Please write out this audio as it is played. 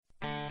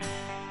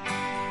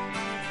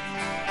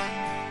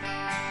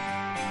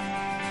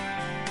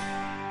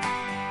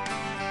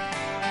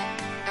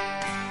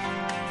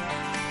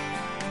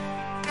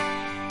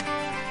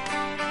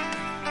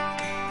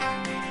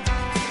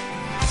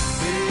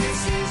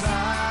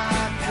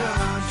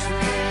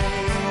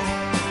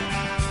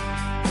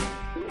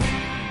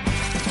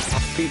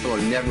people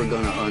are never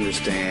going to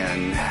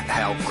understand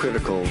how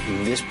critical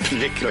this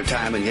particular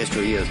time in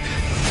history is.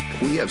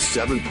 We have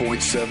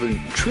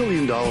 $7.7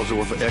 trillion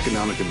worth of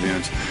economic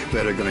events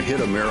that are going to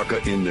hit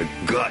America in the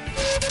gut.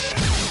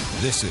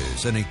 This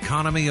is An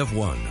Economy of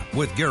One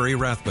with Gary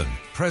Rathbun,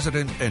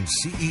 President and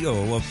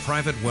CEO of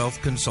Private Wealth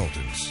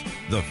Consultants,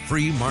 the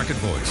free market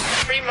voice.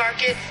 Free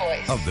market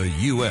voice. Of the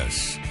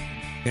U.S.,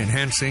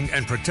 enhancing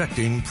and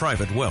protecting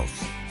private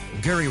wealth.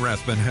 Gary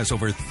Rathbun has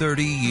over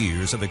 30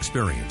 years of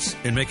experience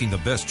in making the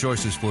best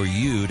choices for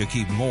you to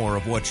keep more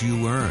of what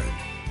you earn.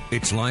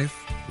 It's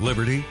life,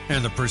 liberty,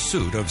 and the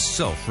pursuit of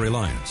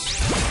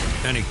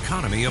self-reliance. An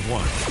Economy of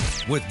One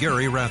with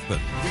Gary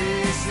Rathbun.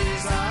 This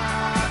is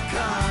our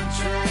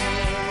country.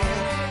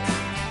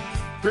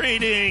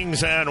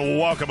 Greetings and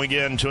welcome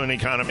again to An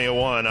Economy of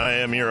One. I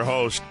am your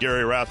host,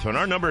 Gary Rathbun.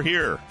 Our number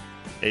here,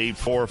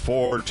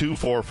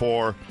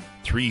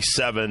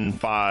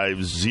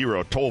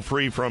 844-244-3750. Toll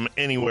free from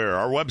anywhere.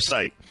 Our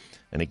website,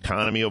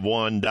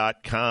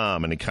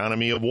 aneconomyofone.com.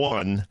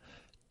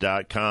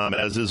 Aneconomyofone.com,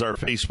 as is our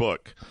Facebook.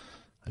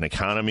 An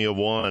Economy of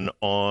One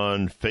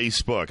on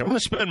Facebook. I'm going to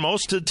spend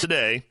most of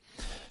today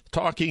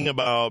talking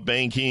about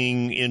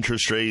banking,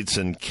 interest rates,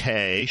 and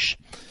cash.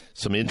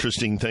 Some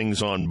interesting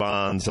things on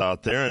bonds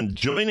out there. And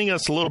joining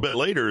us a little bit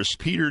later is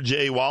Peter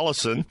J.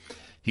 Wollesen.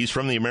 He's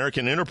from the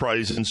American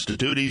Enterprise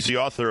Institute. He's the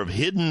author of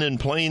Hidden in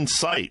Plain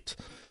Sight: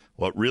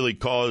 What Really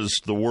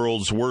Caused the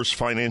World's Worst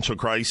Financial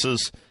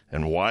Crisis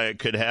and Why It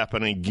Could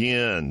Happen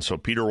Again. So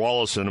Peter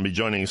Wollesen will be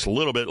joining us a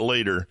little bit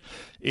later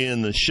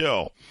in the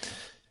show.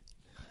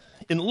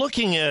 In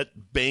looking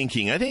at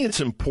banking, I think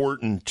it's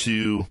important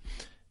to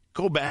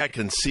go back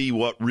and see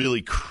what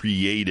really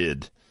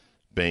created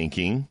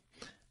banking,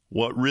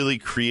 what really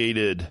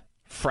created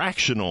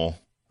fractional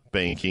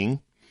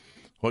banking,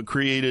 what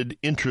created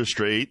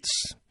interest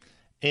rates,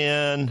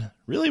 and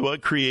really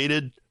what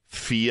created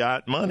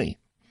fiat money.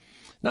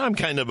 Now, I'm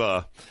kind of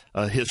a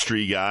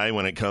history guy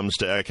when it comes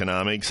to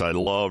economics. I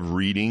love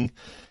reading.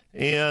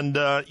 And,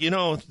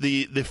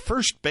 the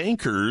first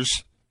bankers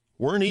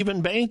weren't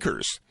even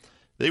bankers.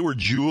 They were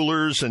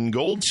jewelers and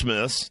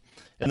goldsmiths.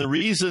 And the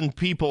reason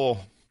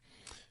people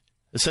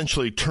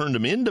essentially turned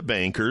them into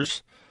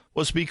bankers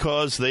was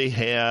because they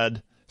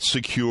had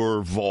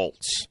secure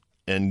vaults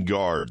and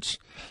guards.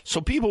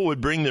 So people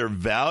would bring their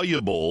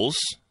valuables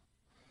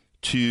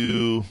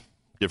to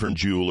different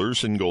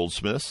jewelers and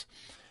goldsmiths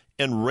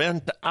and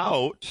rent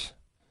out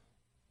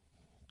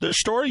their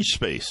storage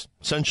space,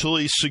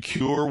 essentially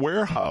secure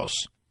warehouse.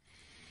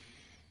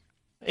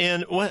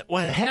 And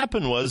what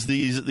happened was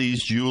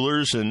these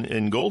jewelers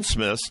and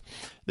goldsmiths,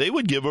 they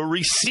would give a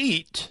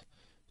receipt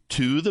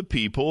to the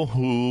people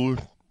who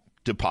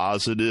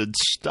deposited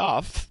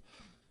stuff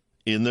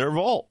in their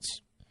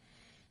vaults.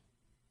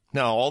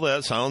 Now, all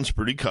that sounds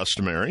pretty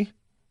customary,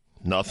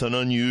 nothing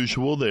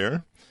unusual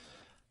there.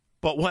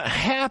 But what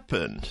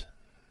happened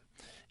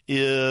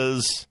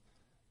is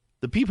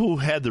the people who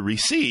had the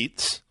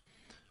receipts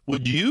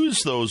would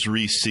use those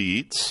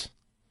receipts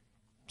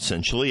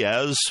essentially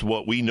as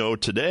what we know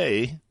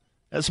today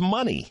as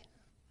money.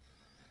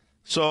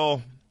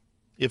 So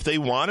if they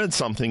wanted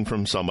something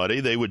from somebody,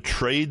 they would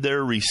trade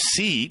their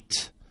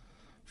receipt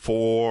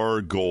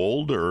for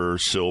gold or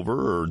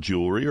silver or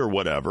jewelry or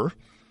whatever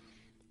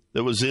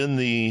that was in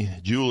the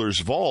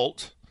jeweler's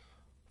vault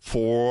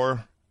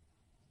for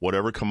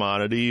whatever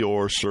commodity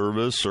or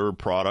service or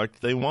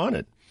product they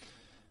wanted.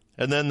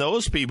 And then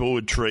those people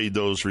would trade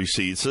those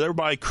receipts,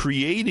 thereby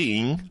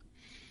creating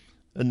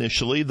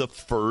initially the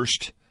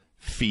first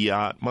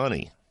fiat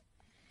money,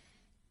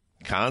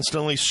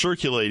 constantly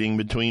circulating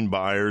between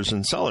buyers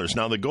and sellers.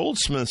 Now, the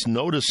goldsmiths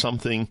noticed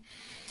something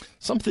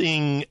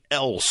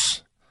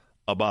else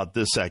about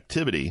this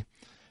activity,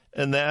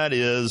 and that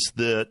is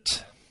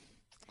that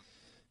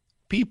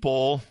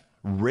people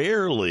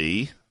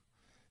rarely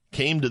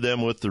came to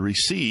them with the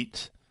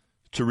receipt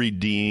to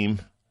redeem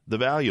the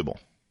valuable.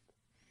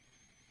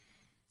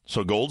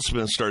 So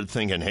goldsmiths started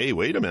thinking, hey,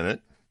 wait a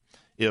minute.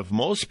 If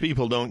most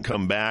people don't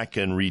come back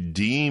and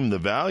redeem the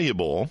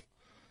valuable,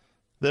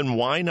 then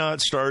why not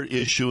start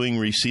issuing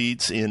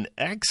receipts in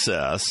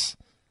excess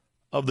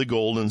of the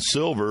gold and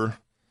silver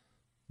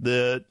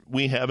that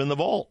we have in the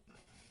vault?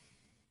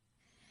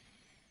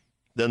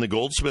 Then the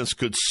goldsmiths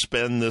could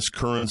spend this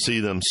currency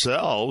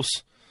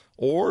themselves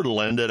or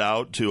lend it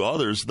out to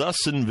others,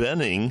 thus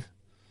inventing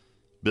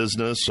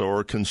business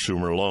or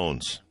consumer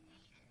loans.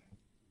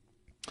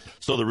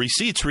 So the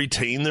receipts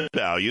retain their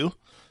value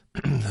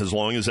as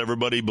long as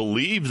everybody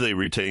believed they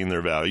retained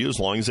their value, as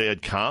long as they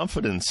had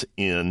confidence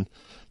in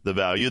the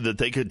value, that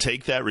they could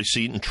take that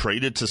receipt and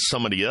trade it to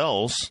somebody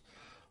else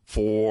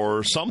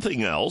for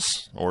something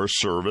else or a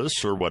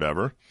service or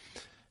whatever.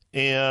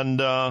 And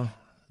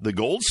the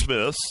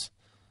goldsmiths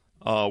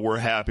were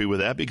happy with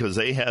that because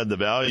they had the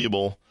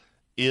valuable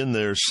in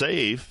their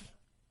safe,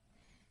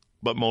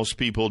 but most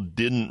people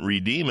didn't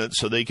redeem it,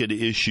 so they could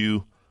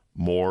issue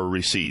more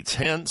receipts.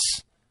 Hence,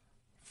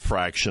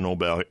 fractional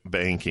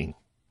banking.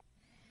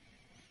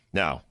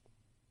 Now,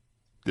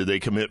 did they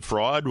commit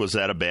fraud? Was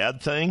that a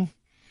bad thing?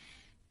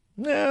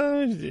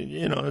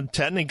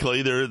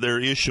 Technically they're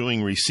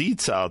issuing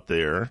receipts out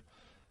there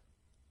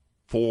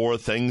for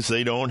things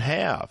they don't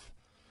have.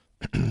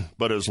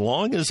 But as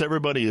long as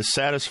everybody is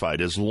satisfied,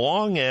 as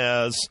long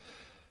as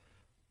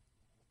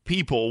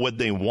people, when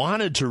they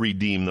wanted to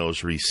redeem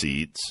those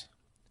receipts,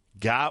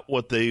 got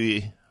what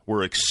they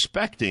were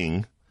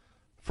expecting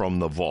from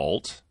the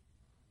vault,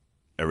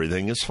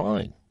 everything is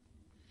fine.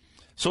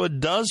 So it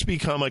does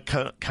become a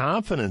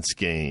confidence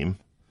game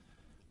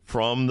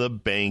from the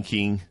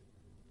banking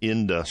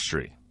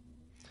industry,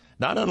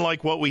 not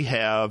unlike what we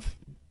have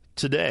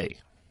today.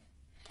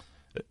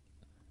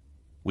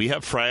 We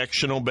have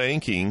fractional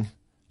banking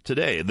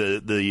today.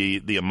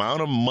 The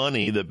amount of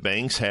money that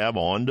banks have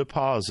on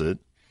deposit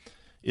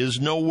is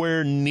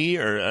nowhere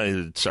near,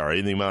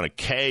 the amount of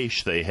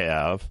cash they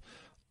have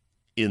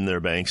in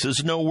their banks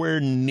is nowhere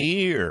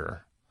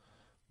near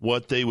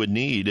what they would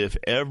need if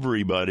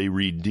everybody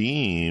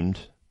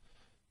redeemed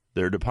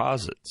their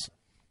deposits.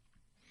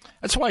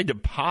 That's why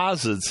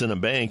deposits in a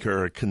bank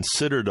are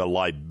considered a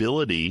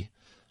liability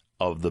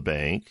of the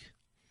bank,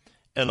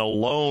 and a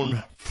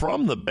loan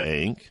from the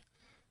bank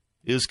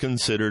is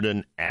considered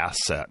an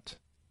asset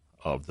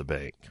of the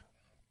bank.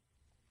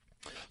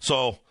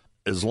 So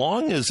as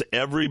long as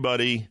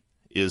everybody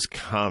is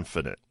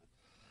confident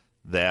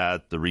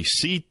that the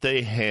receipt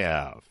they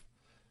have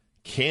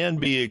can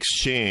be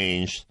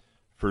exchanged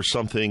for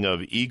something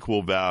of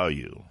equal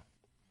value,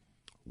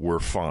 we're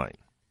fine.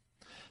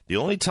 The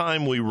only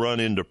time we run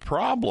into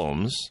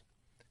problems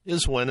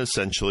is when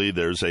essentially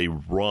there's a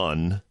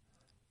run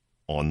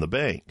on the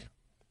bank.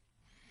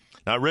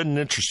 Now, I read an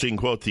interesting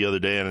quote the other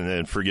day,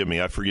 and forgive me,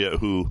 I forget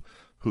who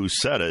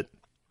said it,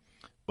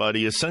 but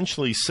he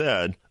essentially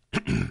said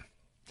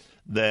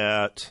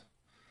that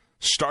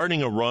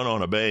starting a run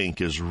on a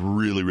bank is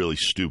really, really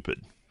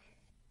stupid.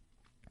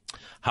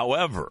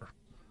 However,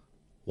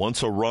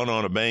 once a run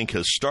on a bank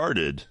has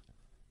started,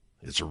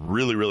 it's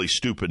really, really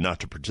stupid not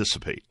to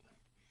participate.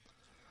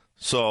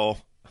 So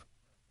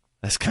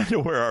that's kind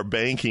of where our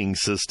banking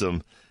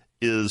system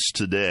is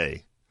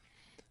today.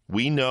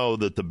 We know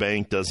that the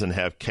bank doesn't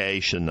have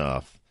cash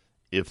enough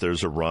if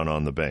there's a run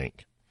on the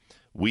bank.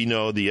 We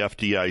know the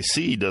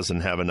FDIC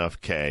doesn't have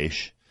enough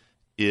cash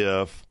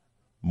if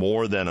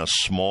more than a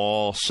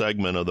small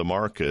segment of the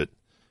market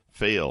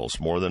fails,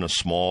 more than a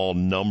small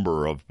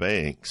number of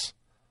banks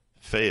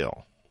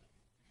fail.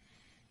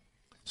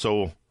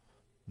 So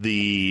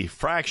the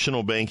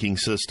fractional banking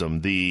system,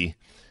 the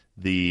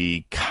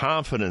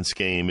confidence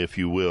game, if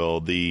you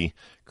will, the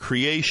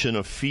creation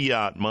of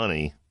fiat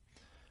money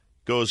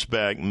goes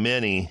back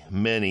many,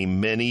 many,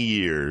 many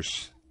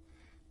years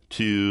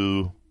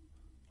to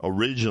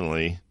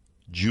originally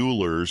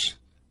jewelers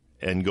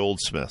and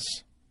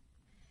goldsmiths.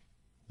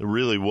 There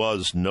really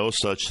was no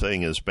such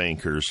thing as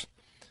bankers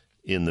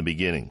in the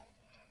beginning.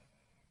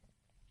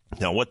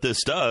 Now, what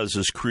this does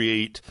is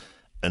create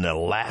an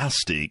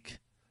elastic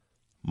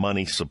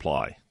money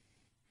supply.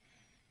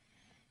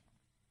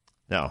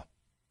 Now,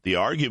 the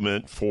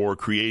argument for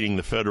creating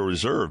the Federal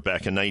Reserve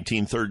back in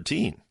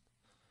 1913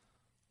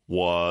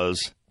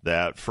 was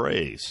that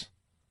phrase,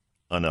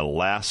 an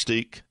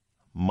elastic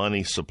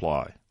money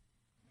supply.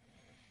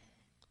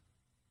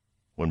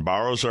 When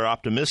borrowers are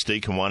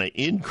optimistic and want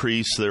to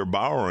increase their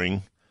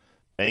borrowing,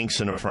 banks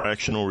in a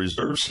fractional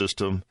reserve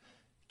system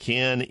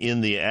can,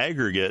 in the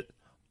aggregate,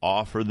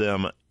 offer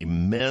them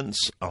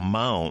immense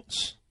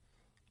amounts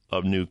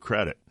of new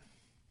credit.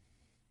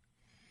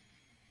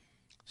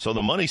 So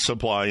the money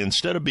supply,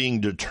 instead of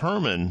being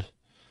determined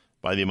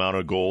by the amount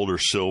of gold or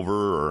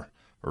silver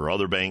or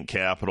other bank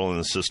capital in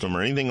the system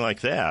or anything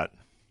like that,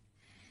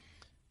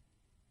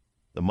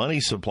 the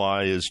money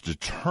supply is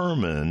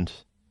determined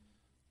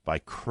by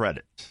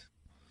credit.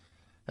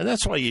 And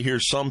that's why you hear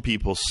some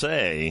people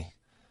say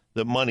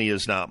that money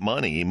is not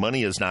money.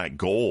 Money is not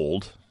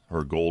gold,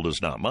 or gold is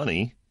not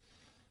money.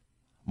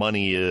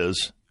 Money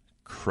is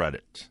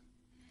credit.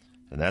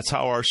 And that's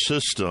how our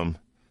system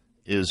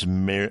is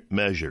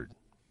measured.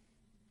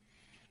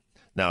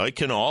 Now, it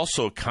can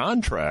also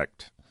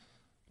contract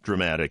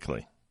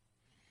dramatically.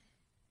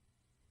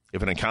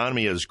 If an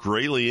economy has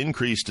greatly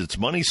increased its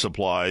money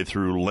supply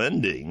through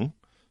lending,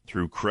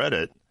 through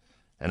credit,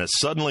 and it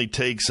suddenly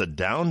takes a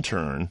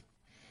downturn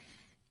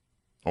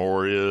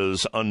or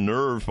is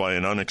unnerved by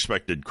an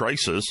unexpected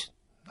crisis,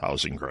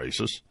 housing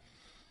crisis,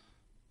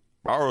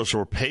 borrowers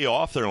will pay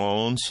off their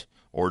loans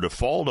or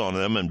default on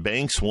them, and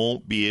banks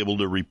won't be able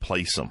to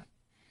replace them.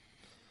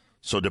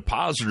 So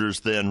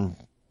depositors then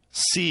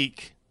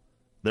seek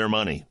their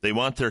money. They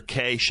want their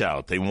cash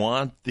out. They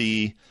want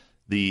the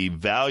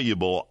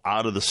valuable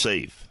out of the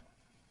safe.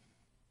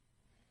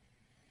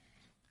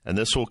 And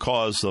this will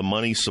cause the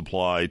money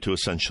supply to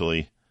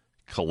essentially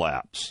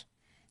collapse.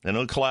 And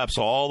it'll collapse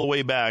all the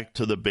way back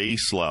to the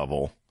base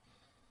level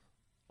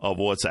of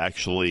what's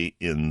actually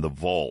in the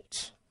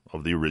vault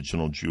of the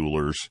original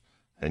jewelers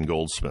and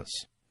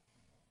goldsmiths.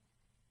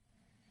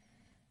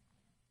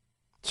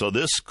 So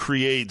this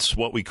creates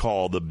what we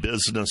call the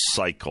business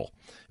cycle.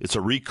 It's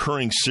a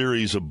recurring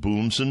series of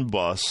booms and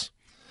busts,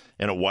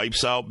 and it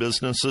wipes out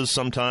businesses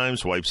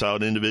sometimes, wipes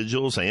out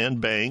individuals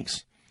and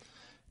banks,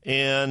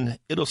 and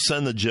it'll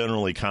send the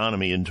general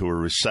economy into a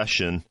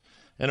recession,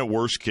 and at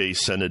worst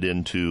case, send it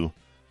into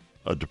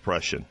a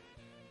depression.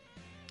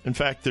 In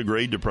fact, the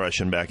Great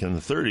Depression back in the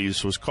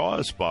 30s was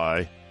caused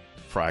by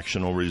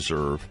fractional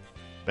reserve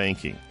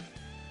banking.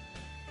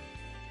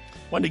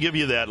 Wanted to give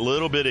you that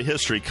little bit of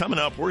history. Coming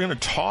up, we're going to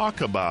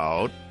talk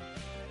about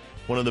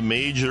one of the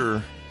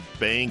major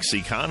banks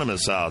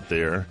economists out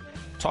there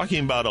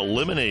talking about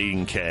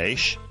eliminating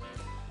cash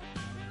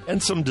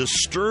and some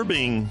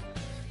disturbing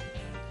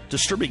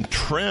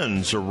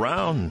trends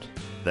around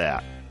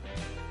that.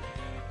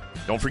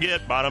 Don't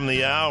forget, bottom of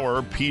the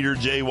hour, Peter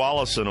J.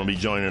 Wallison will be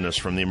joining us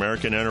from the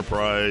American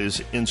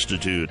Enterprise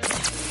Institute.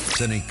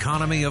 It's an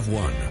economy of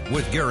one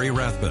with Gary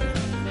Rathbun.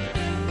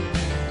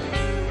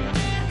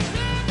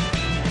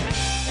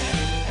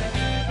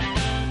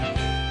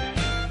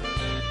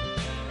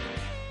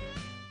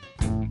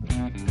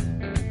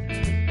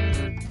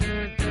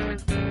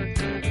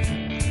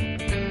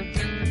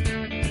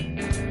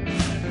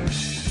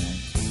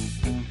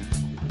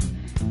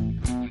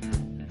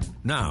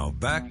 Now,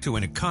 back to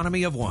an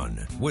economy of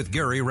one with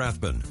Gary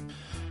Rathbun.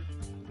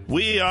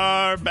 We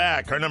are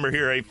back. Our number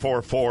here,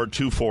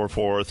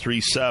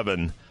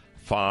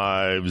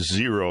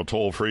 844-244-3750.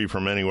 Toll free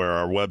from anywhere.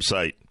 Our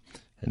website,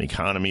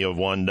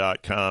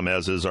 aneconomyofone.com,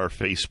 as is our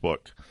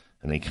Facebook,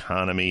 An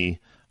Economy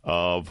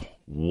of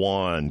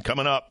One.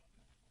 Coming up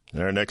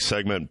in our next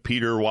segment,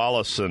 Peter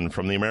Wallison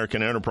from the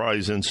American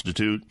Enterprise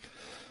Institute,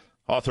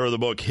 author of the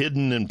book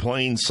Hidden in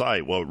Plain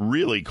Sight, What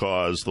Really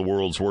Caused the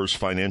World's Worst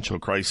Financial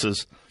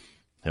Crisis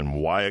and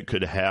Why It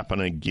Could Happen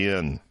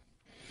Again.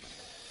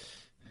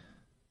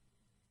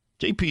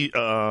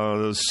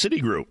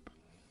 Citigroup.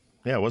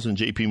 Yeah, it wasn't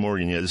J.P.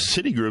 Morgan yet.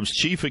 Citigroup's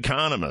chief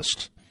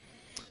economist,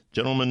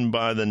 gentleman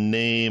by the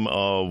name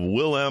of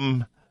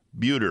Willem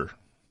Buiter,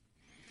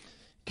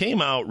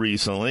 came out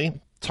recently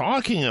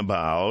talking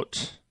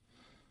about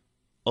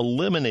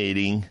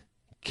eliminating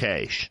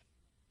cash.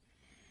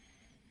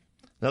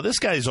 Now, this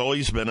guy's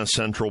always been a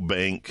central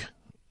bank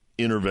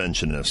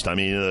interventionist. I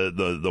mean,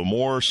 the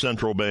more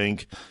central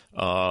bank,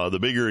 the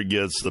bigger it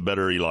gets, the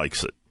better he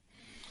likes it.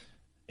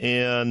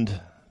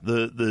 And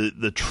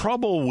the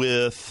trouble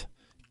with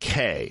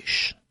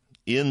cash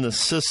in the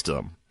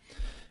system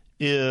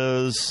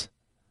is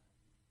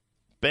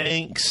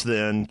banks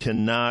then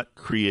cannot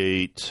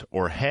create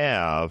or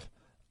have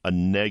a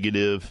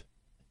negative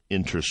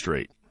interest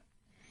rate.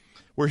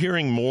 We're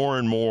hearing more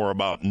and more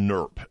about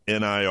NIRP,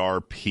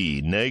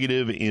 N-I-R-P,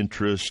 negative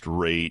interest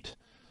rate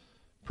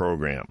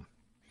program.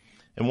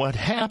 And what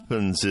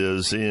happens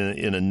is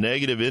in a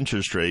negative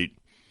interest rate,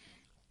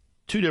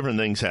 two different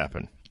things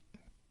happen.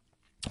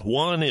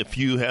 One, if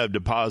you have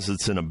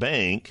deposits in a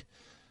bank,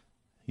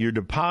 your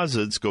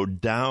deposits go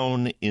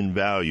down in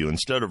value.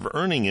 Instead of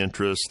earning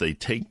interest, they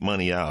take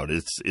money out.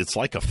 It's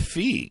like a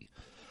fee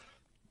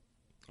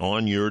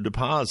on your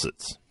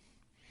deposits.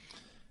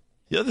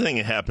 The other thing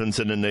that happens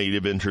in a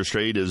negative interest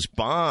rate is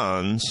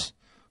bonds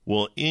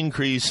will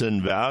increase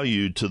in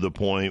value to the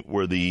point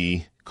where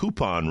the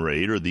coupon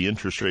rate or the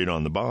interest rate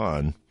on the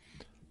bond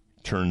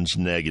turns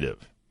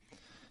negative.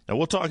 Now,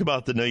 we'll talk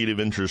about the negative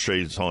interest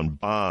rates on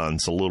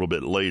bonds a little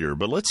bit later,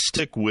 but let's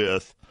stick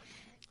with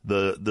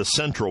the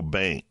central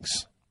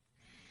banks.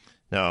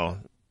 Now,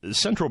 the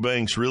central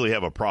banks really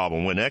have a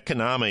problem. When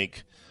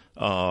economic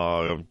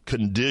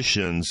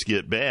conditions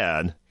get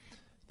bad,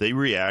 they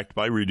react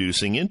by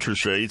reducing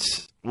interest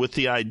rates with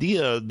the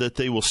idea that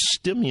they will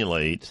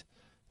stimulate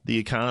the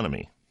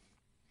economy.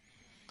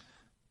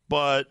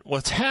 But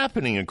what's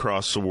happening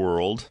across the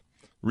world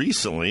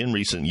recently, in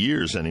recent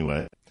years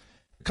anyway,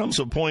 comes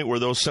to a point where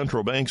those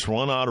central banks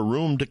run out of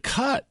room to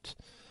cut.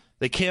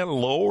 They can't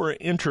lower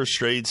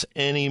interest rates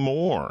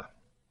anymore.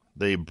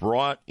 They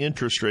brought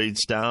interest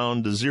rates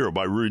down to zero.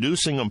 By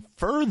reducing them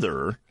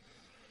further,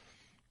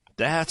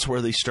 that's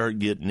where they start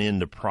getting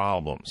into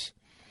problems.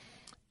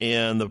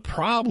 And the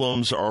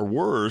problems are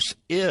worse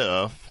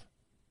if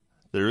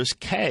there is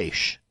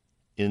cash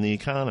in the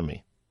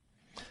economy.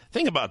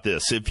 Think about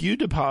this. If you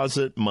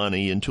deposit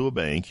money into a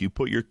bank, you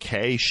put your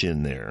cash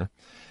in there,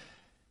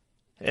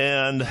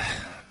 and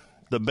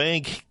the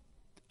bank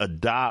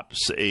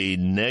adopts a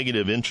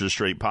negative interest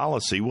rate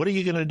policy, what are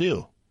you going to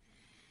do?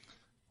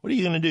 What are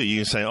you going to do? You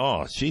can say,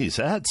 oh, geez,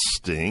 that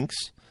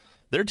stinks.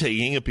 They're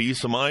taking a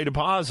piece of my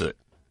deposit.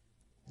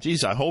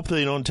 Geez, I hope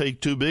they don't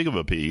take too big of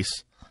a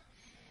piece.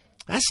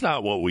 That's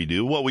not what we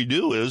do. What we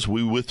do is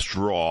we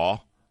withdraw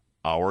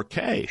our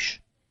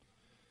cash.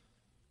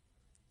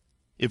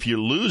 If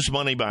you lose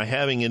money by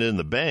having it in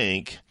the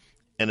bank,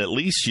 and at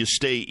least you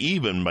stay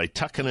even by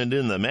tucking it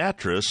in the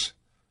mattress,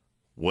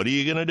 what are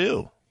you going to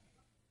do?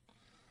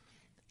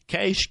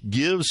 Cash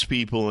gives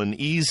people an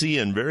easy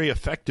and very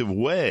effective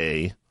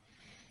way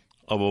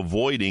of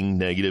avoiding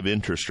negative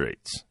interest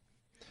rates.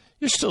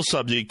 You're still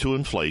subject to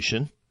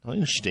inflation. I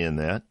understand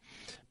that.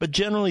 But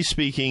generally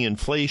speaking,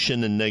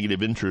 inflation and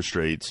negative interest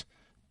rates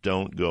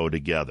don't go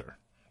together.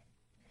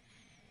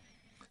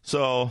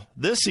 So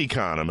this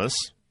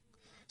economist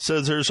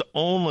says there's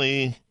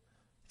only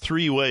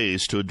three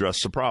ways to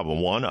address the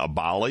problem. One,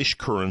 abolish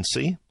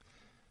currency.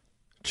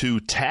 Two,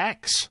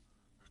 tax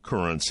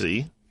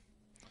currency.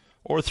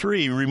 Or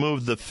three,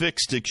 remove the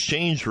fixed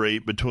exchange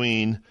rate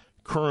between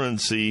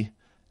currency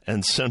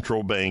and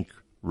central bank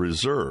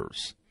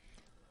reserves.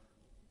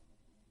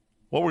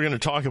 What we're going to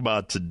talk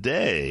about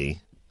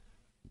today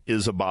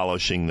is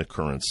abolishing the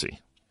currency.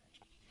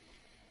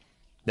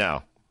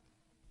 Now,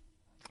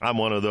 I'm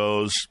one of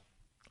those,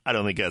 I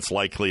don't think that's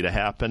likely to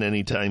happen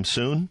anytime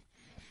soon,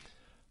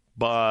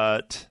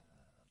 but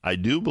I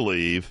do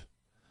believe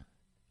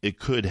it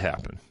could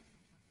happen.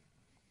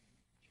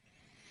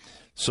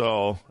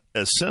 So,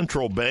 as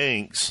central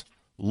banks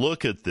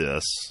look at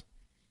this,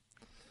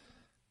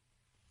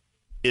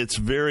 it's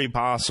very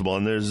possible,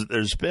 and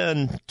there's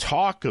been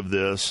talk of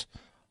this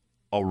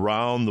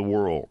around the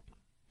world.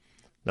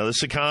 Now,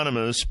 this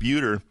economist,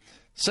 Buter,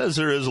 says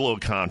there is a little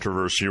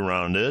controversy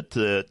around it,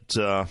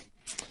 that,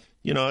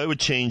 it would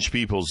change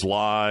people's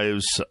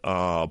lives.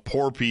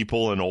 Poor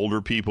people and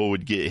older people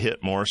would get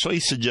hit more. So he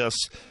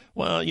suggests,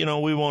 well,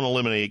 we won't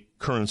eliminate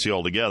currency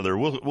altogether.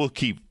 We'll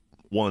keep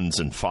ones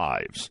and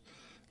fives,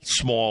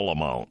 small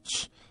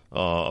amounts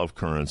of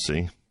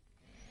currency.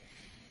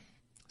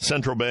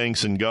 Central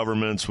banks and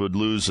governments would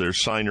lose their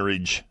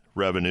signage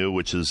revenue,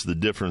 which is the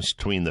difference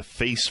between the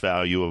face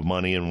value of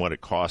money and what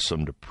it costs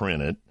them to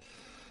print it.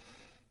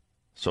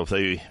 So if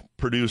they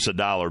produce a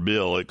dollar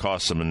bill, it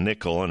costs them a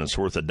nickel and it's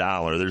worth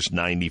 $1. There's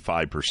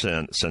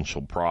 95%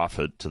 essential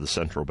profit to the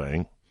central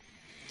bank.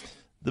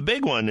 The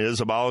big one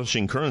is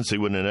abolishing currency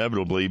would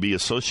inevitably be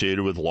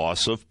associated with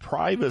loss of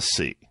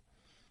privacy.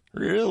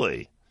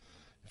 Really?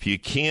 If you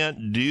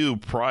can't do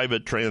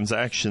private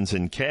transactions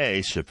in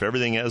cash, if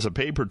everything has a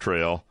paper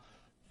trail,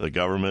 the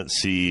government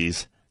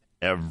sees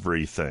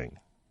everything.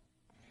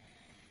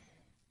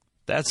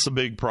 That's the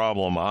big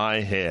problem I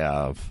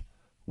have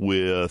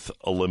with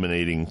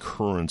eliminating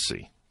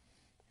currency.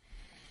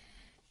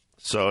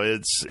 So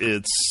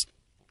it's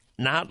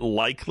not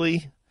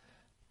likely,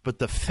 but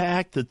the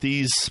fact that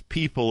these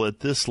people at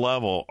this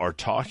level are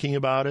talking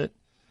about it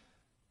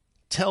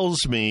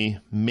tells me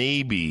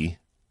maybe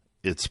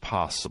it's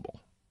possible.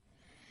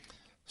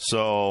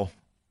 So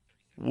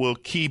we'll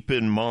keep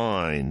in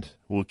mind,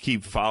 we'll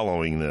keep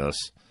following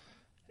this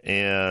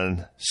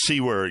and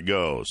see where it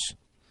goes.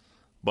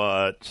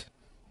 But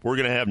we're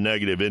going to have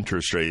negative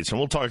interest rates, and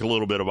we'll talk a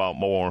little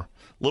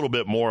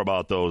bit more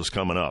about those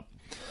coming up.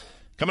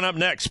 Coming up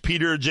next,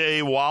 Peter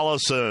J.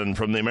 Wallison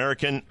from the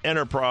American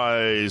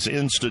Enterprise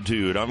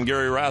Institute. I'm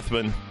Gary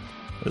Rathbun.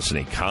 It's an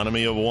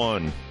Economy of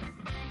One.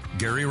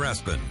 Gary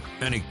Rathbun,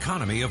 an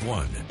Economy of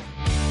One.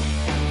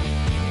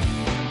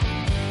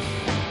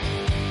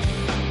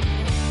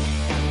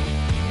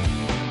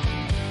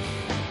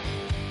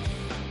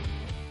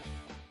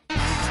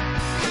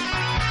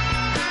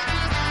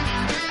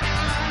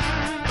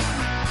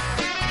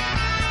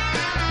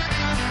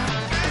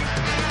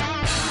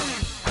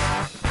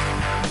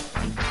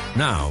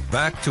 Now,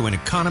 back to an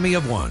Economy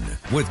of One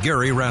with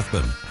Gary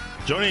Rathbun.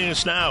 Joining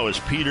us now is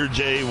Peter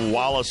J.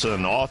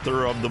 Wallison,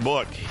 author of the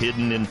book,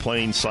 Hidden in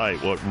Plain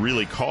Sight, What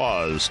Really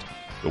Caused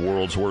the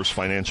World's Worst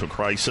Financial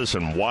Crisis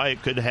and Why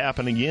It Could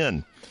Happen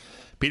Again.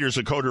 Peter's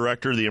a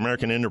co-director of the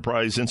American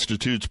Enterprise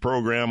Institute's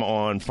program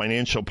on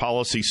financial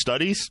policy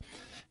studies.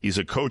 He's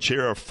a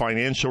co-chair of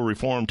Financial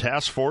Reform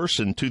Task Force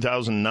in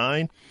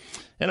 2009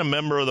 and a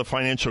member of the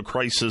Financial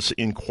Crisis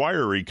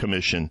Inquiry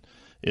Commission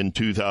in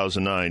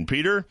 2009.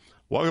 Peter,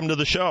 welcome to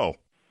the show.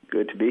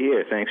 Good to be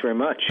here. Thanks very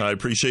much. I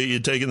appreciate you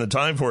taking the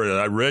time for it.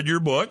 I read your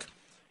book,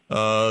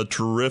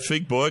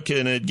 terrific book,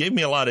 and it gave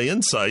me a lot of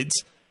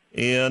insights,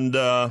 and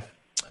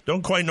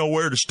don't quite know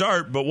where to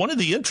start. But one of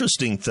the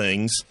interesting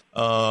things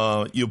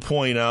you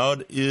point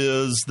out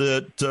is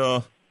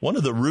that one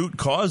of the root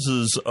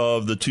causes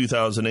of the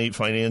 2008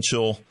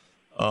 financial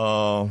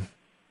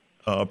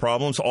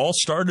problems all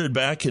started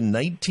back in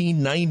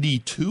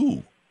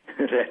 1992.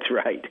 That's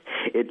right.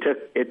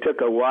 It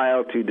took a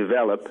while to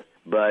develop.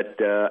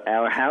 But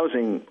our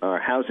housing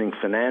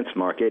finance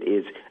market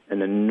is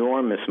an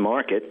enormous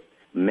market.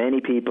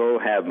 Many people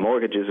have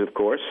mortgages, of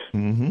course.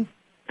 Mm-hmm.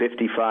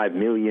 55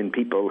 million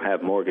people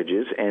have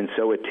mortgages, and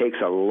so it takes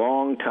a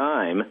long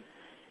time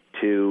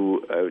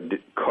to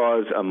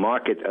cause a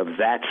market of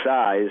that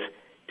size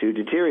to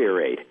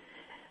deteriorate.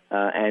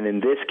 And in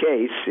this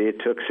case, it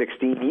took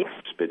 16 years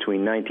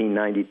between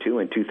 1992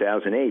 and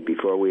 2008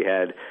 before we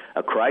had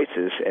a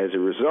crisis as a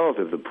result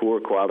of the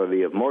poor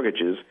quality of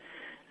mortgages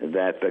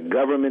that the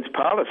government's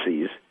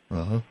policies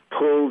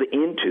pulled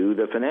into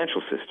the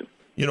financial system.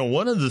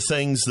 One of the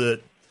things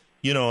that,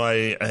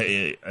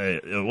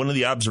 one of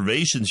the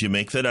observations you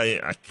make that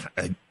I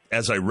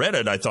as I read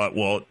it, I thought,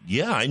 well,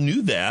 yeah, I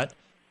knew that,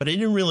 but I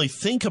didn't really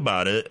think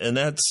about it. And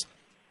that's,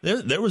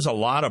 there was a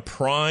lot of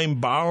prime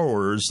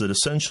borrowers that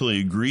essentially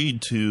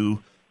agreed to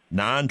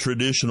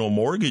non-traditional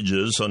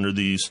mortgages under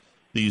these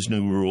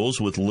new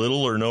rules with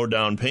little or no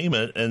down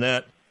payment. And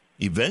that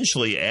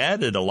eventually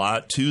added a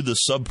lot to the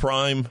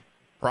subprime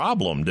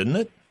problem, didn't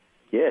it?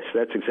 Yes,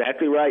 that's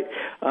exactly right.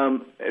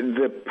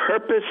 The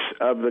purpose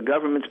of the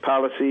government's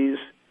policies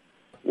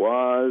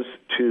was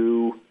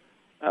to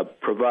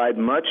provide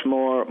much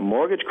more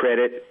mortgage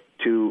credit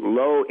to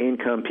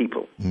low-income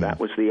people. That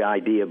was the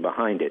idea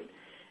behind it.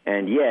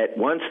 And yet,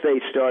 once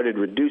they started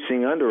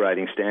reducing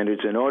underwriting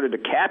standards in order to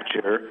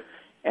capture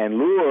and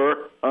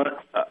lure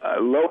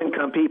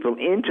low-income people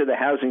into the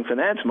housing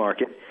finance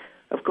market,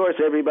 of course,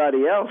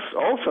 everybody else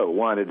also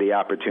wanted the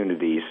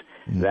opportunities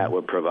that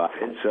were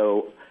provided.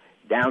 So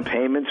down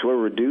payments were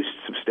reduced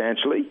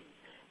substantially,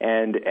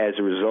 and as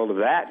a result of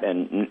that,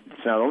 and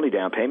it's not only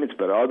down payments,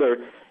 but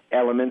other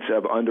elements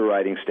of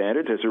underwriting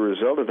standards, as a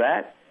result of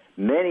that,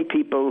 many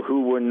people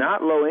who were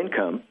not low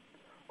income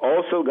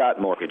also got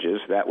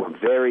mortgages that were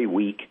very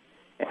weak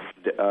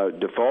and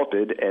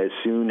defaulted as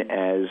soon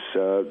as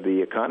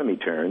the economy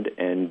turned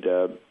and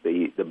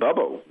the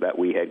bubble that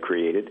we had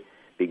created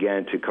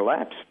began to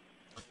collapse.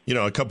 You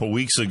know, a couple of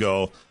weeks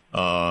ago,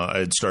 I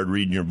had started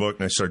reading your book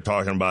and I started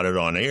talking about it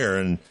on air,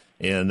 and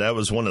that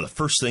was one of the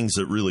first things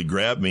that really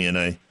grabbed me.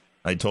 And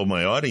I told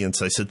my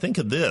audience, I said, think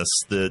of this,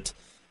 that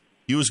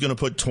you was going to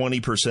put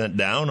 20%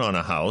 down on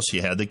a house,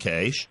 you had the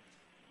cash,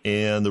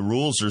 and the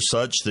rules are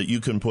such that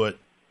you can put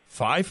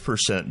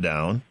 5%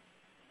 down.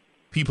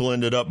 People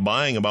ended up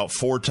buying about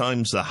 4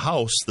 times the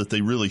house that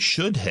they really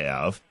should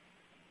have,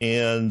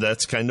 and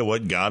that's kind of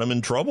what got them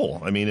in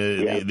trouble. I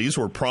mean, these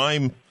were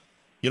prime.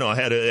 You know, I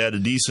had a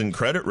decent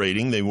credit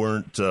rating. They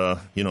weren't,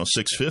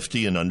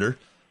 650 and under.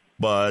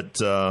 But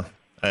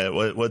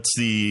what's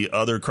the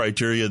other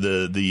criteria?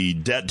 The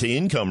debt to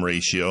income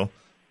ratio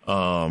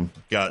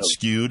got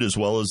skewed, as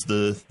well as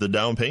the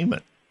down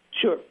payment.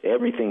 Sure,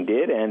 everything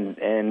did, and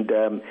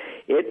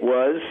it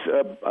was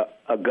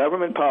a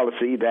government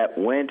policy that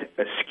went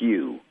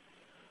askew.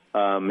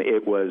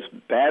 It was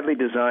badly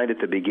designed at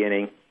the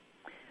beginning,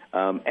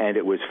 and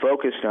it was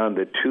focused on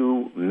the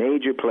 2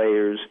 major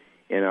players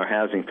in our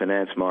housing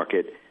finance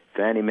market,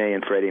 Fannie Mae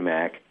and Freddie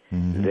Mac.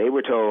 Mm-hmm. They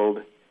were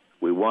told,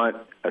 we want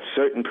a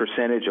certain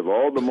percentage of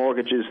all the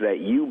mortgages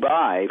that you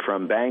buy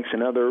from banks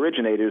and other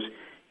originators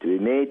to be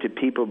made to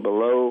people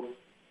below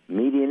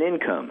median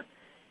income.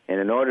 And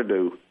in order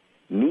to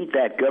meet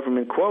that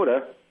government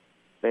quota,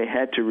 they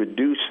had to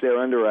reduce their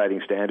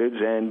underwriting standards,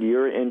 and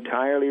you're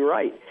entirely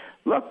right.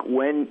 Look,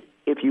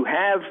 if you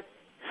have,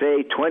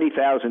 say,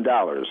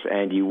 $20,000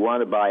 and you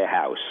want to buy a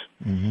house,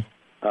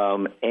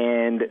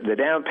 and the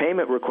down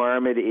payment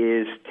requirement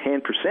is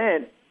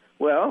 10%,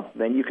 well,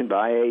 then you can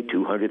buy a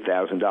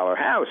 $200,000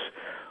 house.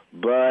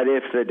 But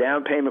if the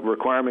down payment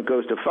requirement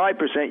goes to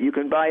 5%, you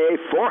can buy a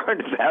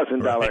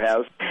 $400,000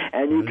 house,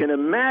 and you can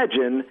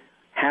imagine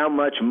how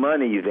much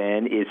money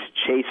then is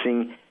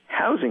chasing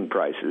housing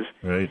prices.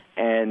 Right.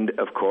 And,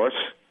 of course,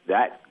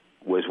 that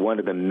was one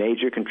of the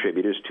major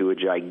contributors to a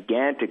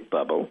gigantic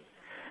bubble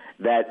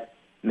that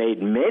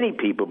made many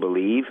people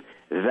believe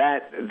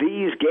that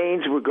these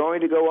gains were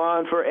going to go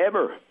on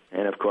forever.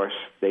 And, of course,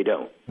 they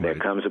don't. Right. There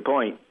comes a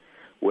point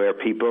where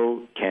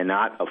people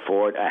cannot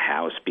afford a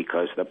house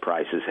because the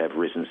prices have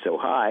risen so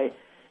high.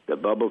 The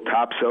bubble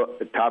tops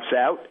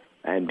out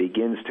and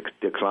begins to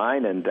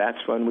decline, and that's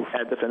when we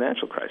had the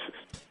financial crisis.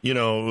 You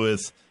know,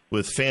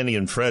 with Fannie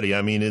and Freddie,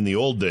 I mean, in the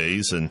old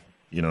days, and,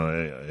 you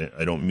know,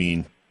 I don't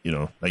mean,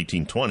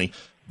 1920,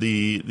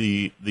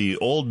 the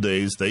old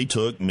days, they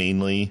took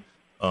mainly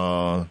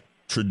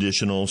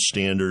traditional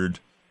standard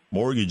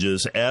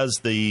mortgages. As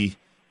the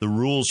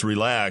rules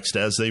relaxed,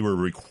 as they were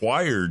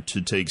required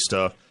to take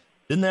stuff,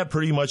 didn't that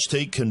pretty much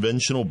take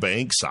conventional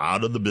banks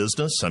out of the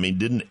business? I mean,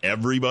 didn't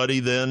everybody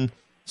then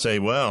say,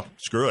 well,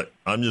 screw it,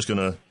 I'm just going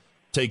to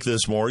take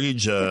this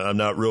mortgage. I'm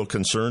not real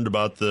concerned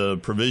about the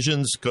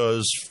provisions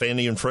because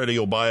Fannie and Freddie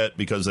will buy it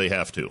because they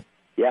have to.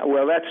 Yeah,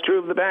 well, that's true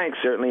of the banks,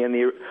 certainly, and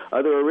the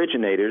other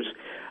originators.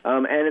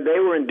 And they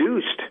were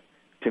induced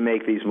to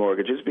make these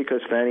mortgages because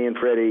Fannie and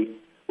Freddie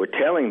were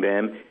telling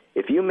them,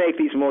 if you make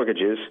these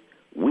mortgages,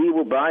 we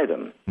will buy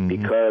them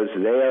because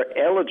they are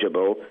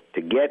eligible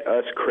to get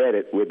us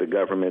credit with the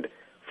government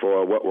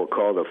for what were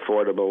called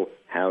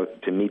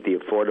to meet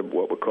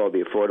what were called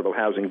the affordable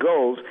housing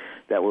goals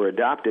that were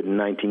adopted in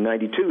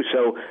 1992.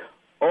 So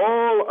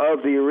all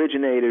of the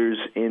originators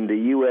in the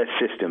U.S.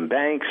 system,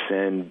 banks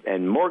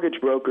and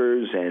mortgage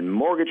brokers and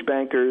mortgage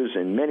bankers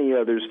and many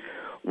others,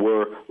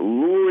 were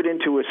lured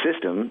into a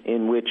system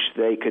in which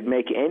they could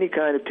make any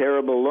kind of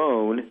terrible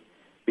loan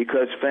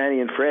because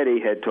Fannie and Freddie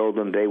had told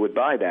them they would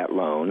buy that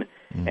loan,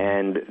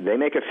 and they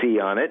make a fee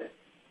on it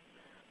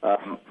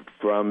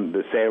from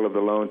the sale of the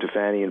loan to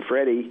Fannie and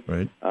Freddie.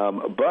 Right.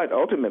 But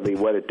ultimately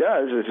what it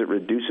does is it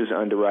reduces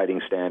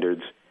underwriting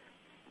standards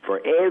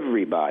for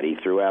everybody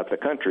throughout the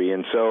country.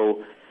 And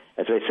so,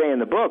 as I say in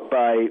the book,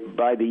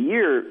 by the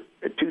year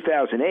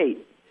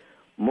 2008,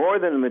 more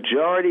than the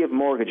majority of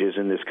mortgages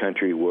in this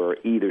country were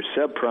either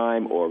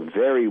subprime or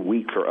very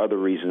weak for other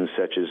reasons,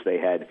 such as they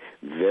had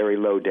very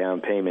low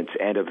down payments.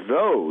 And of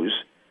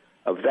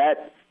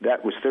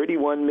that was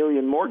 31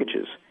 million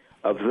mortgages.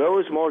 Of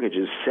those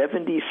mortgages,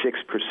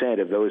 76%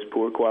 of those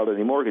poor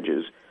quality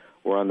mortgages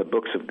were on the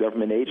books of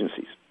government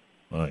agencies.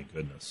 My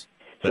goodness.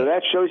 So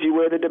that shows you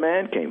where the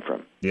demand came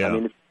from. Yeah. I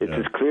mean, it's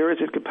as clear as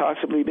it could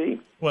possibly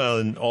be. Well,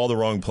 and all the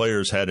wrong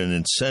players had an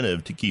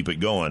incentive to keep it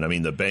going. I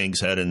mean, the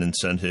banks had an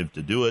incentive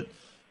to do it.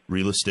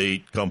 Real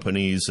estate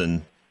companies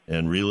and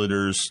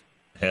realtors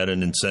had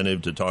an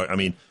incentive to talk. I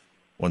mean,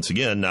 once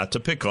again, not to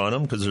pick on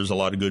them because there's a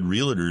lot of good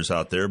realtors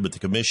out there, but the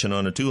commission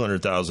on a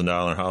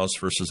 $200,000 house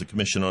versus the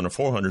commission on a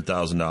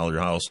 $400,000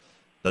 house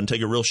doesn't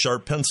take a real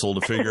sharp pencil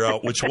to figure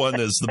out which one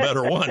is the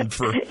better one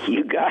for,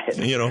 you got it.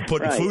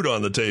 Putting right. food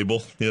on the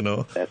table,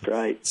 That's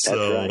right.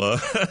 So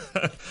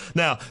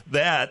now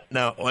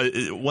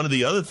one of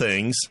the other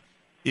things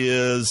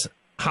is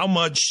how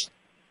much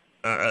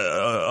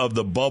of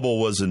the bubble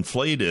was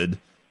inflated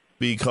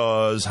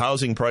because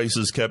housing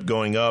prices kept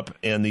going up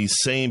and these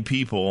same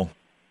people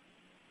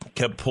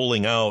kept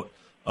pulling out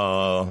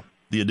the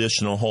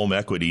additional home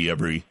equity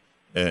every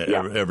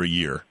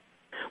year.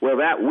 Well,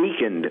 that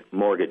weakened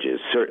mortgages,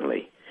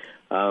 certainly.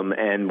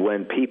 And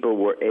when people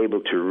were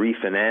able to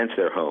refinance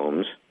their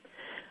homes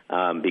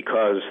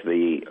because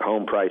the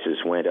home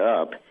prices went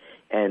up,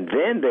 and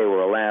then they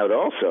were allowed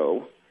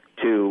also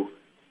to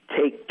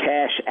take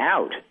cash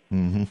out,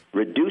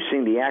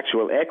 reducing the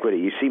actual equity.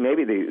 You see,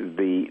 maybe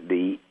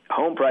the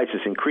home prices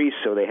increased,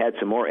 so they had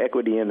some more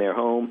equity in their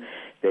home.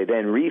 They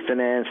then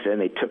refinanced and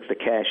they took the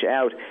cash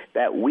out.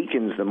 That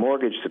weakens the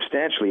mortgage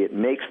substantially. It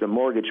makes the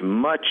mortgage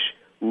much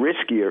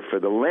riskier for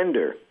the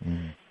lender.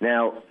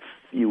 Now,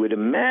 you would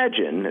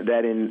imagine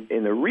that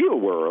in the real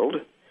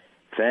world,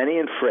 Fannie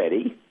and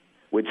Freddie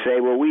would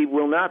say, well, we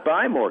will not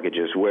buy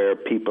mortgages where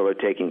people are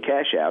taking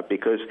cash out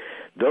because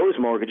those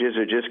mortgages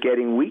are just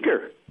getting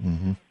weaker.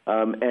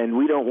 And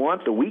we don't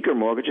want the weaker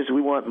mortgages.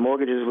 We want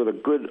mortgages with a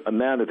good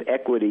amount of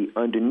equity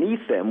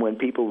underneath them when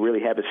people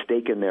really have a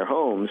stake in their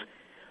homes.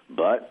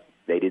 But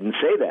they didn't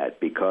say that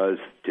because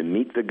to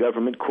meet the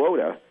government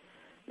quota,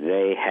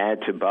 they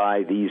had to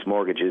buy these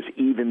mortgages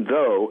even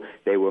though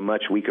they were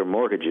much weaker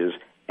mortgages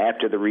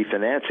after the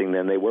refinancing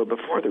than they were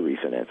before the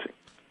refinancing.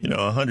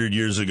 100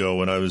 years ago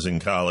when I was in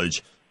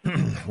college,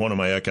 one of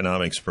my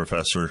economics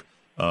professor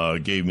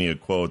gave me a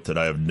quote that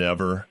I have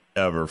never,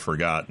 ever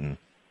forgotten.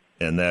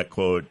 And that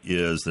quote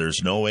is,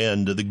 there's no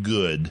end to the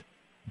good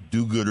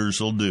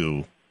do-gooders will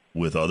do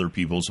with other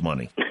people's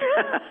money.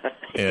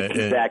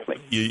 Exactly.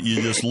 And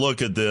you just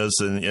look at this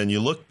and you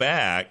look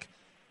back,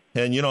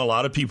 and, a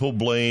lot of people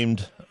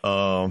blamed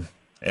Alan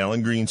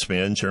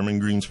Greenspan,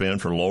 Chairman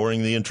Greenspan, for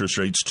lowering the interest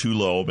rates too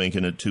low,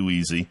 making it too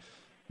easy.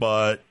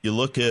 But you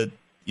look at,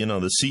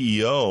 the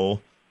CEO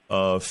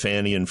of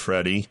Fannie and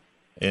Freddie,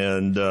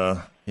 and,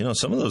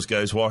 some of those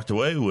guys walked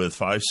away with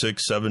 $5, $6,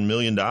 $7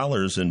 million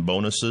in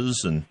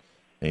bonuses and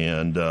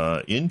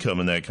income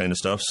and that kind of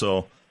stuff.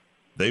 So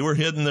they were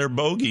hitting their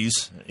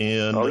bogeys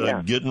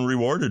and getting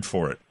rewarded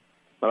for it.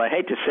 Well, I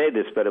hate to say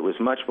this, but it was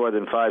much more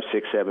than 5,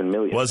 6, 7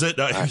 million. Was it?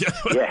 Yes.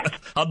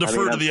 I'll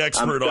defer to the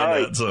expert on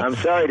that. So. I'm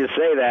sorry to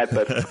say that,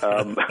 but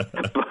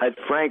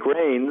Frank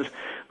Raines,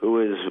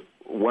 who is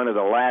one of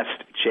the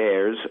last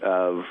chairs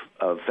of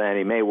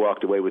Fannie Mae,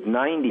 walked away with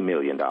 $90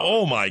 million.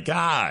 Oh, my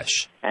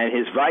gosh. And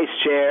his vice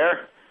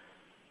chair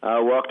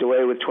walked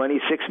away with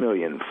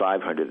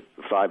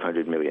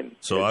 $26,500,000.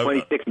 So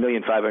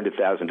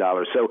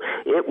 $26,500,000. So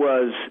it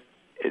was.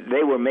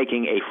 They were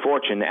making a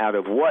fortune out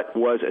of what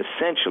was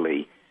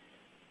essentially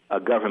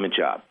a government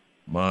job.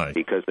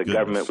 Because the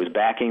government was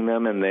backing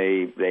them, and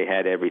they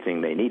had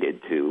everything they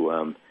needed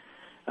to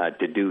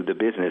do the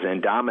business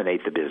and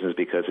dominate the business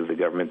because of the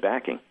government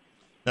backing.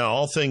 Now,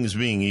 all things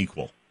being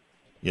equal,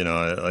 like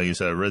I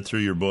said, I read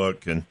through your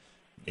book, and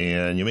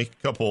you make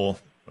you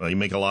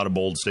make a lot of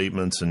bold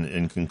statements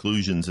and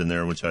conclusions in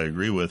there, which I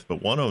agree with.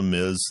 But one of them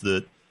is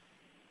that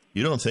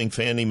you don't think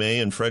Fannie Mae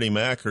and Freddie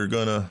Mac are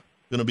going to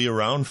be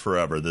around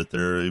forever, that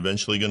they're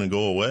eventually going to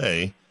go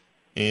away.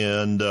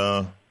 And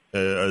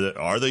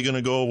are they going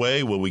to go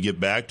away? Will we get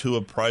back to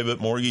a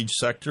private mortgage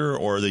sector,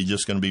 or are they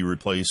just going to be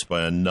replaced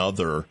by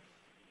another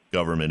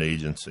government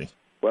agency?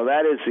 Well,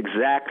 that is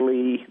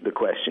exactly the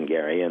question,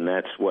 Gary, and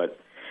that's what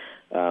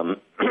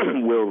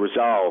will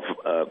resolve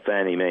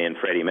Fannie Mae and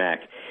Freddie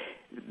Mac.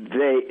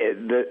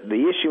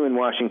 The issue in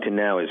Washington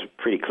now is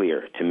pretty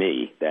clear to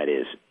me. That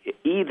is,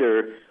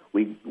 either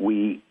we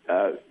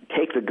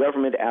take the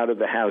government out of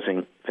the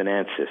housing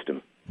finance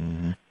system,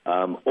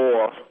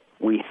 or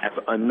we have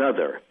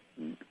another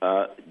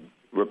a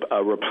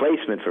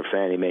replacement for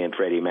Fannie Mae and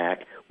Freddie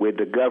Mac with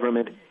the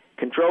government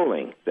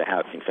controlling the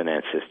housing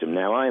finance system.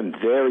 Now, I am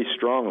very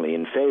strongly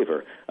in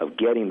favor of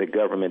getting the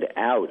government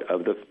out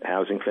of the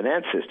housing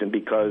finance system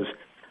because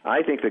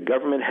I think the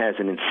government has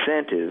an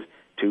incentive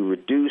to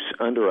reduce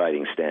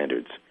underwriting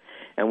standards.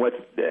 And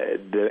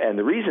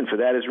the reason for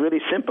that is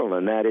really simple,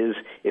 and that is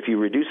if you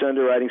reduce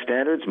underwriting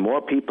standards,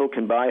 more people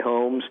can buy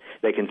homes,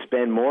 they can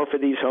spend more for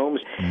these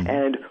homes,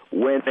 and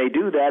when they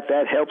do that,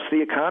 that helps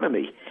the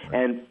economy.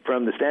 And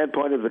from the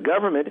standpoint of the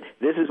government,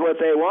 this is what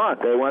they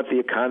want. They want the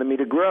economy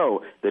to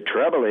grow. The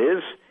trouble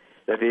is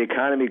that the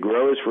economy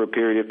grows for a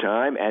period of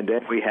time, and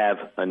then we have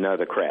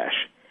another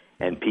crash,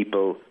 and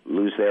people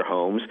lose their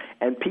homes,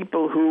 and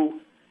people who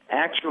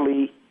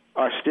actually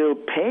are still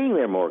paying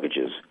their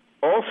mortgages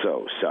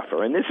also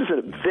suffer. And this is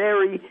a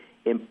very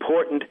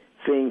important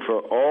thing for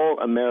all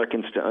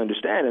Americans to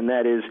understand, and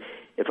that is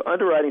if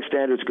underwriting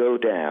standards go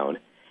down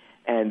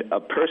and a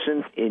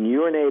person in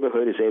your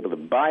neighborhood is able to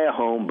buy a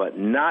home but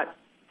not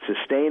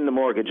sustain the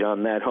mortgage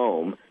on that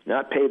home,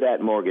 not pay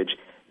that mortgage,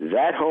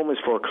 that home is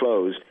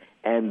foreclosed,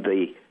 and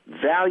the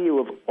value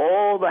of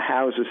all the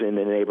houses in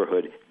the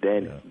neighborhood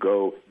then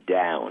go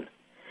down.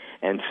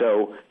 And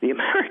so the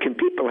American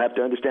people have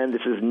to understand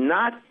this is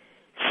not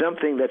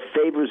something that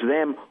favors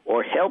them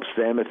or helps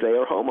them if they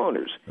are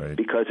homeowners,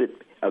 because it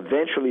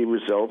eventually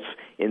results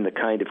in the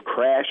kind of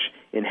crash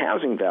in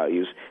housing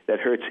values that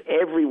hurts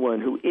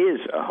everyone who is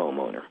a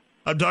homeowner.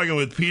 I'm talking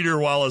with Peter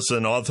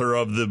Wallison, author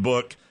of the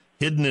book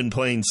Hidden in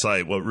Plain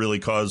Sight, What Really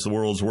Caused the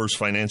World's Worst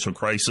Financial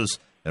Crisis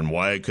and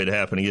Why It Could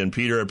Happen Again.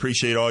 Peter, I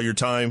appreciate all your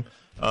time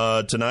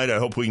tonight. I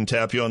hope we can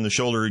tap you on the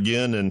shoulder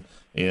again.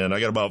 And I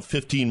got about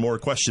 15 more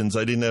questions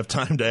I didn't have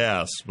time to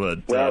ask.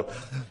 But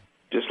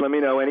just let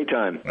me know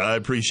anytime. I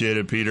appreciate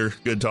it, Peter.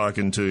 Good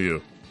talking to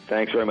you.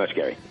 Thanks very much,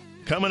 Gary.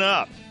 Coming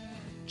up,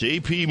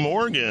 J.P.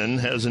 Morgan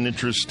has an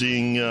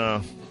interesting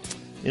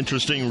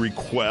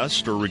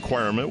request or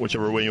requirement,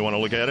 whichever way you want to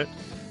look at it,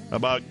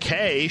 about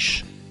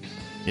cash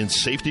in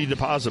safety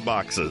deposit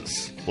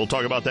boxes. We'll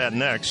talk about that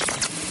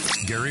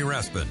next. Gary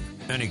Raspin,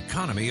 An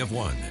Economy of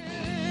One.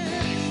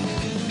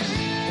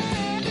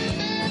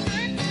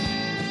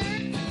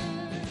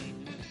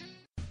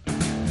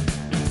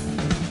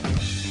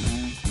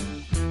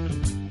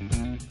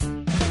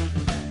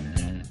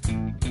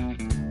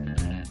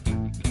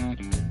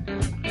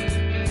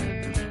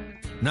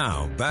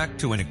 Now, back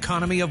to An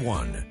Economy of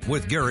One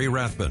with Gary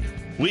Rathbun.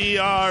 We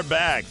are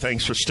back.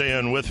 Thanks for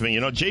staying with me. You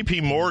know,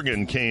 J.P.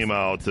 Morgan came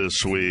out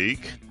this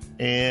week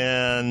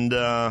and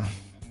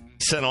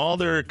sent all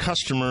their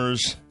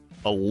customers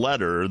a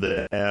letter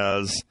that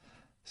has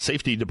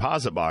safety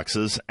deposit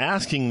boxes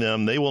asking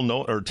them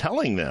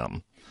telling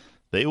them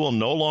they will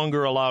no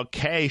longer allow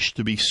cash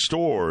to be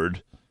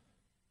stored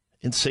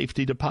in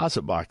safety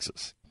deposit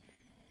boxes.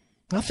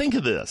 Now, think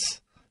of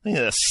this. Think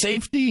of a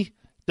safety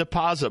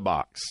deposit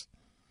box.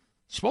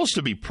 Supposed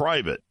to be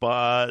private,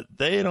 but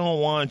they don't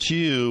want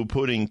you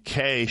putting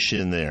cash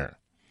in there.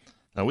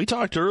 Now, we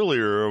talked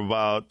earlier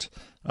about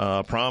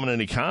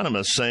prominent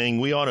economists saying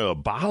we ought to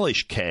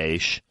abolish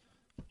cash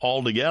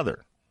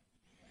altogether.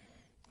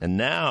 And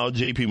now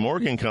J.P.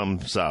 Morgan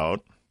comes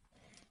out,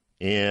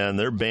 and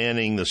they're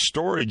banning the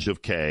storage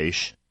of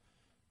cash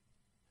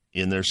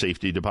in their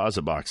safety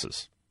deposit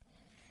boxes.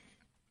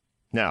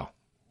 Now,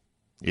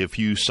 if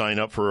you sign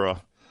up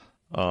for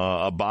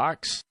a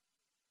box,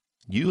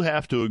 you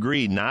have to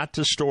agree not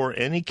to store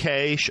any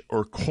cash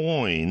or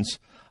coins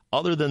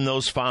other than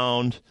those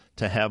found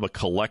to have a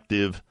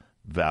collective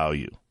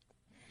value.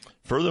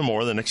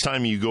 Furthermore, the next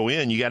time you go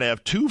in, you got to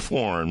have 2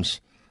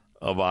 forms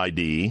of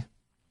ID,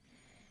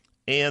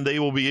 and they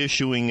will be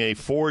issuing a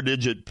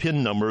 4-digit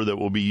PIN number that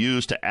will be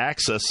used to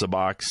access the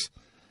box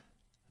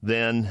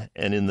then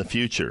and in the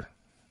future.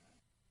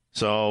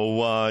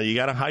 So you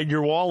got to hide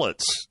your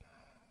wallets.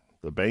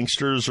 The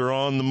banksters are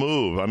on the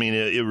move. I mean,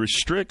 it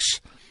restricts...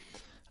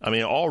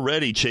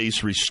 already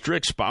Chase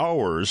restricts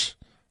borrowers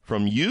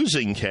from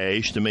using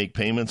cash to make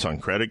payments on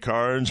credit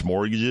cards,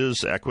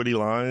 mortgages, equity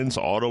lines,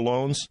 auto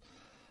loans.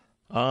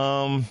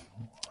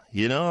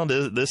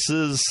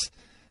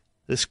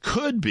 This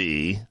could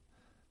be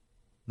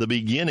the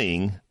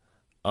beginning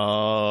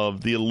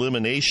of the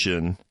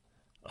elimination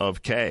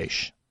of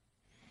cash.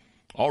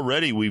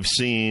 Already we've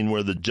seen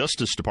where the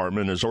Justice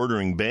Department is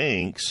ordering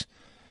banks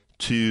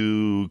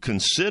to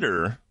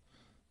consider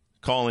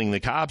calling the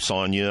cops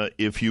on you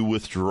if you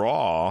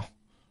withdraw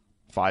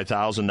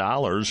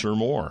 $5,000 or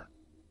more.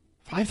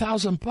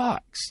 $5,000.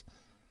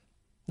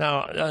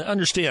 Now,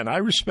 understand, I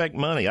respect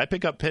money. I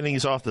pick up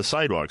pennies off the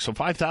sidewalk, so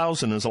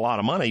 $5,000 is a lot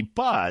of money,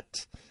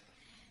 but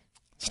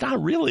it's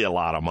not really a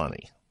lot of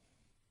money.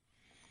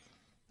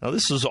 Now,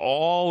 this is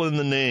all in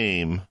the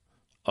name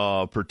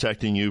of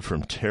protecting you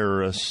from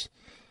terrorists,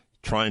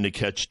 trying to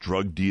catch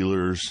drug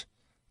dealers,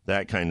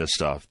 that kind of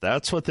stuff.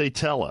 That's what they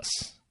tell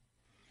us.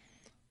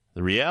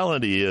 The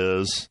reality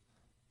is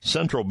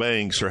central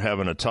banks are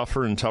having a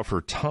tougher and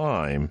tougher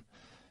time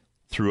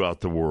throughout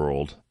the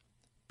world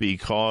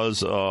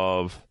because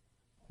of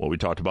what we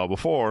talked about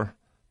before,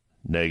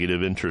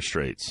 negative interest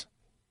rates.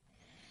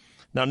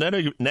 Now,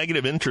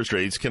 negative interest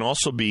rates can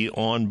also be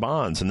on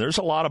bonds, and there's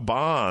a lot of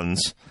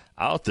bonds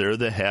out there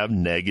that have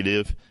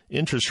negative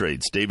interest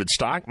rates. David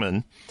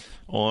Stockman,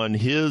 on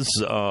his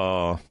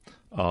website,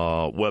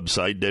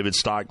 David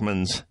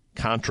Stockman's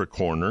Contra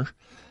Corner,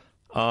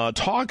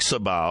 talks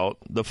about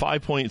the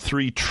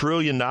 $5.3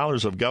 trillion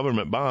of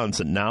government bonds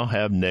that now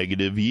have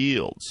negative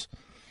yields.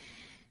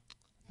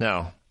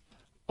 Now,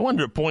 I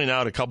wanted to point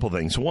out a couple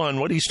things. One,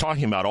 what he's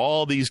talking about,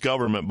 all these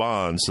government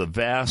bonds, the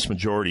vast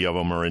majority of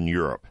them are in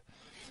Europe.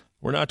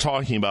 We're not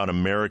talking about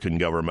American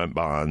government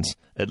bonds,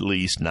 at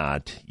least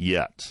not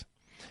yet.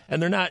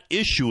 And they're not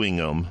issuing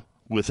them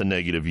with a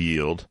negative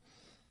yield.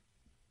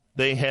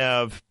 They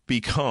have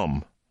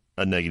become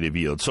a negative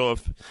yield. So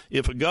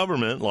if a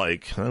government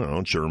like,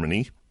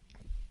 Germany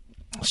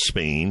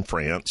Spain,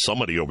 France,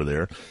 somebody over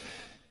there,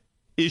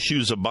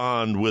 issues a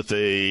bond with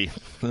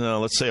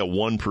let's say a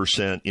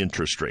 1%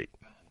 interest rate.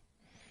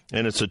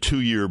 And it's a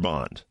 2-year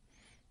bond.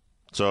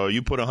 So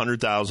you put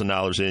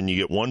 $100,000 in, you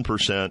get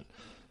 1%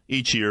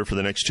 each year for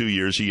the next 2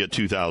 years, you get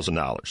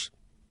 $2,000.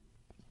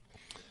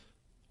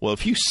 Well,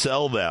 if you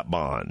sell that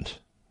bond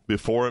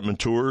before it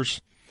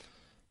matures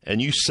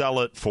and you sell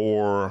it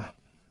for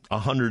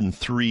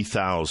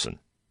 $103,000,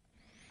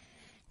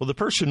 well, the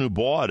person who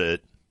bought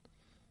it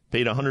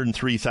paid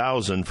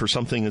 $103,000 for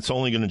something that's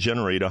only going to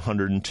generate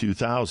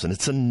 $102,000.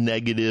 It's a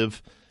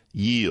negative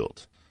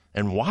yield.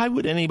 And why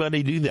would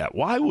anybody do that?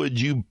 Why would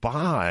you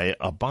buy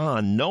a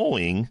bond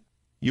knowing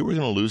you were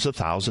going to lose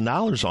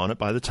 $1,000 on it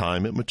by the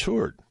time it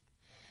matured?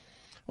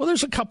 Well,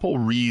 there's a couple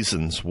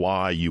reasons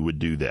why you would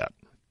do that.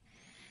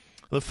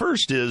 The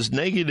first is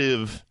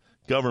negative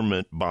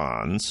government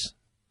bonds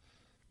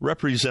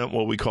represent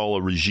what we call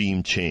a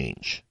regime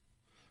change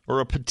or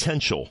a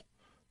potential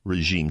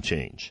regime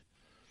change.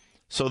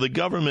 So the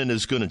government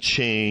is going to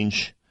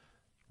change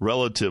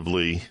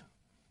relatively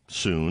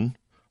soon,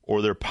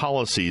 or their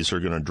policies are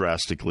going to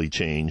drastically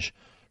change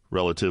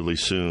relatively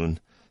soon,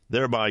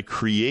 thereby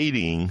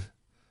creating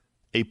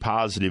a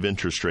positive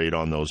interest rate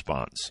on those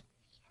bonds.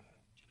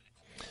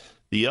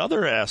 The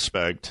other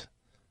aspect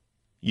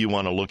you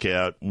want to look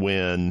at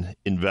when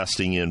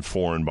investing in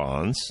foreign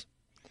bonds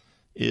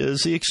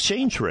is the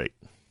exchange rate.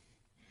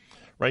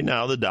 Right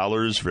now, the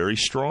dollar is very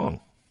strong.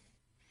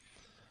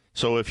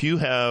 So if you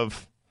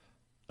have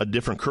a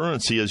different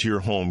currency as your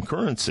home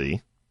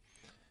currency,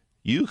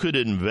 you could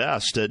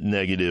invest at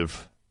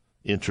negative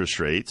interest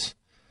rates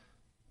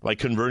by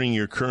converting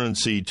your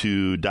currency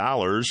to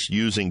dollars,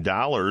 using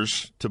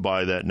dollars to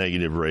buy that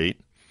negative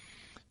rate.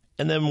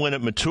 And then when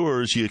it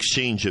matures, you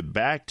exchange it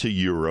back to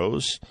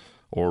euros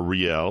or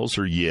reals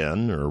or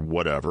yen or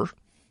whatever,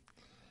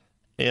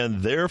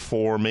 and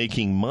therefore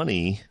making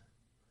money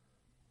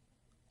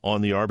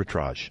on the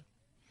arbitrage,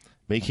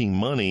 making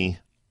money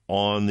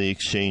on the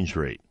exchange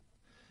rate.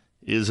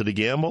 Is it a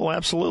gamble?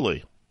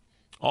 Absolutely.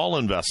 All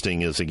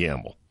investing is a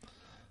gamble.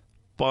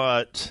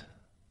 But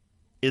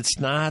it's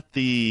not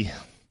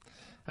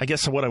I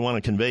guess what I want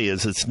to convey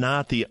is it's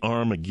not the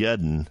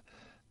Armageddon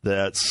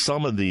that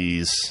some of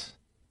these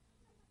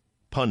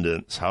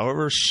pundits,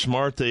 however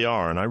smart they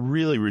are, and I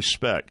really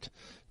respect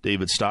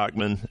David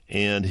Stockman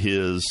and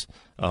his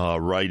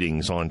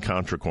writings on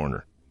Contra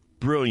Corner.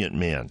 Brilliant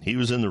man. He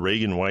was in the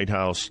Reagan White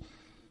House.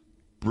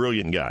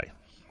 Brilliant guy.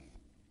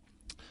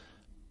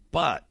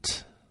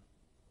 But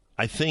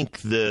I think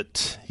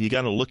that you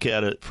got to look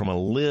at it from a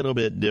little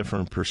bit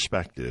different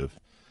perspective.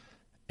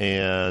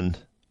 And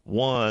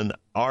one,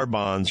 our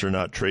bonds are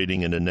not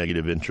trading at a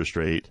negative interest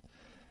rate.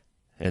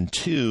 And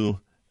two,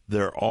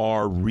 there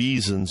are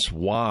reasons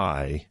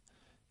why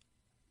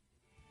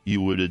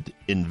you would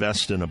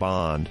invest in a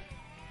bond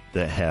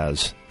that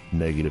has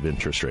negative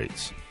interest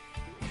rates.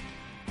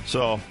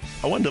 So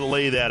I wanted to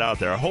lay that out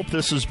there. I hope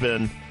this has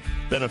been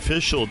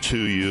beneficial to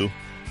you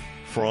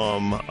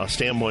from a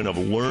standpoint of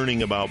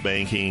learning about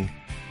banking,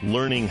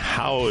 learning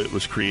how it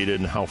was created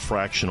and how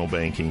fractional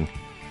banking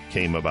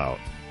came about.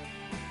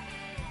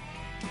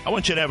 I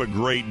want you to have a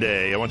great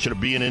day. I want you to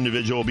be an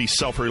individual, be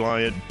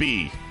self-reliant,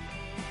 be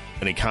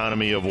an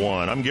economy of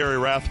one. I'm Gary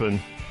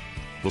Rathbun.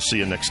 We'll see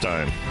you next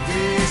time.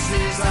 This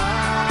is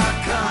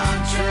our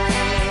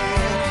country.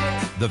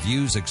 The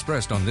views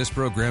expressed on this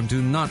program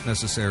do not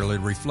necessarily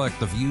reflect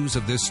the views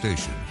of this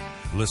station.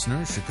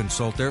 Listeners should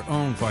consult their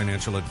own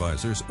financial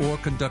advisors or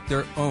conduct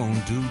their own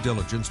due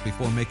diligence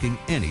before making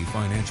any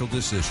financial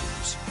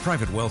decisions.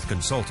 Private Wealth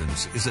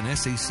Consultants is an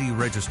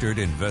SEC-registered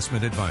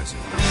investment advisor.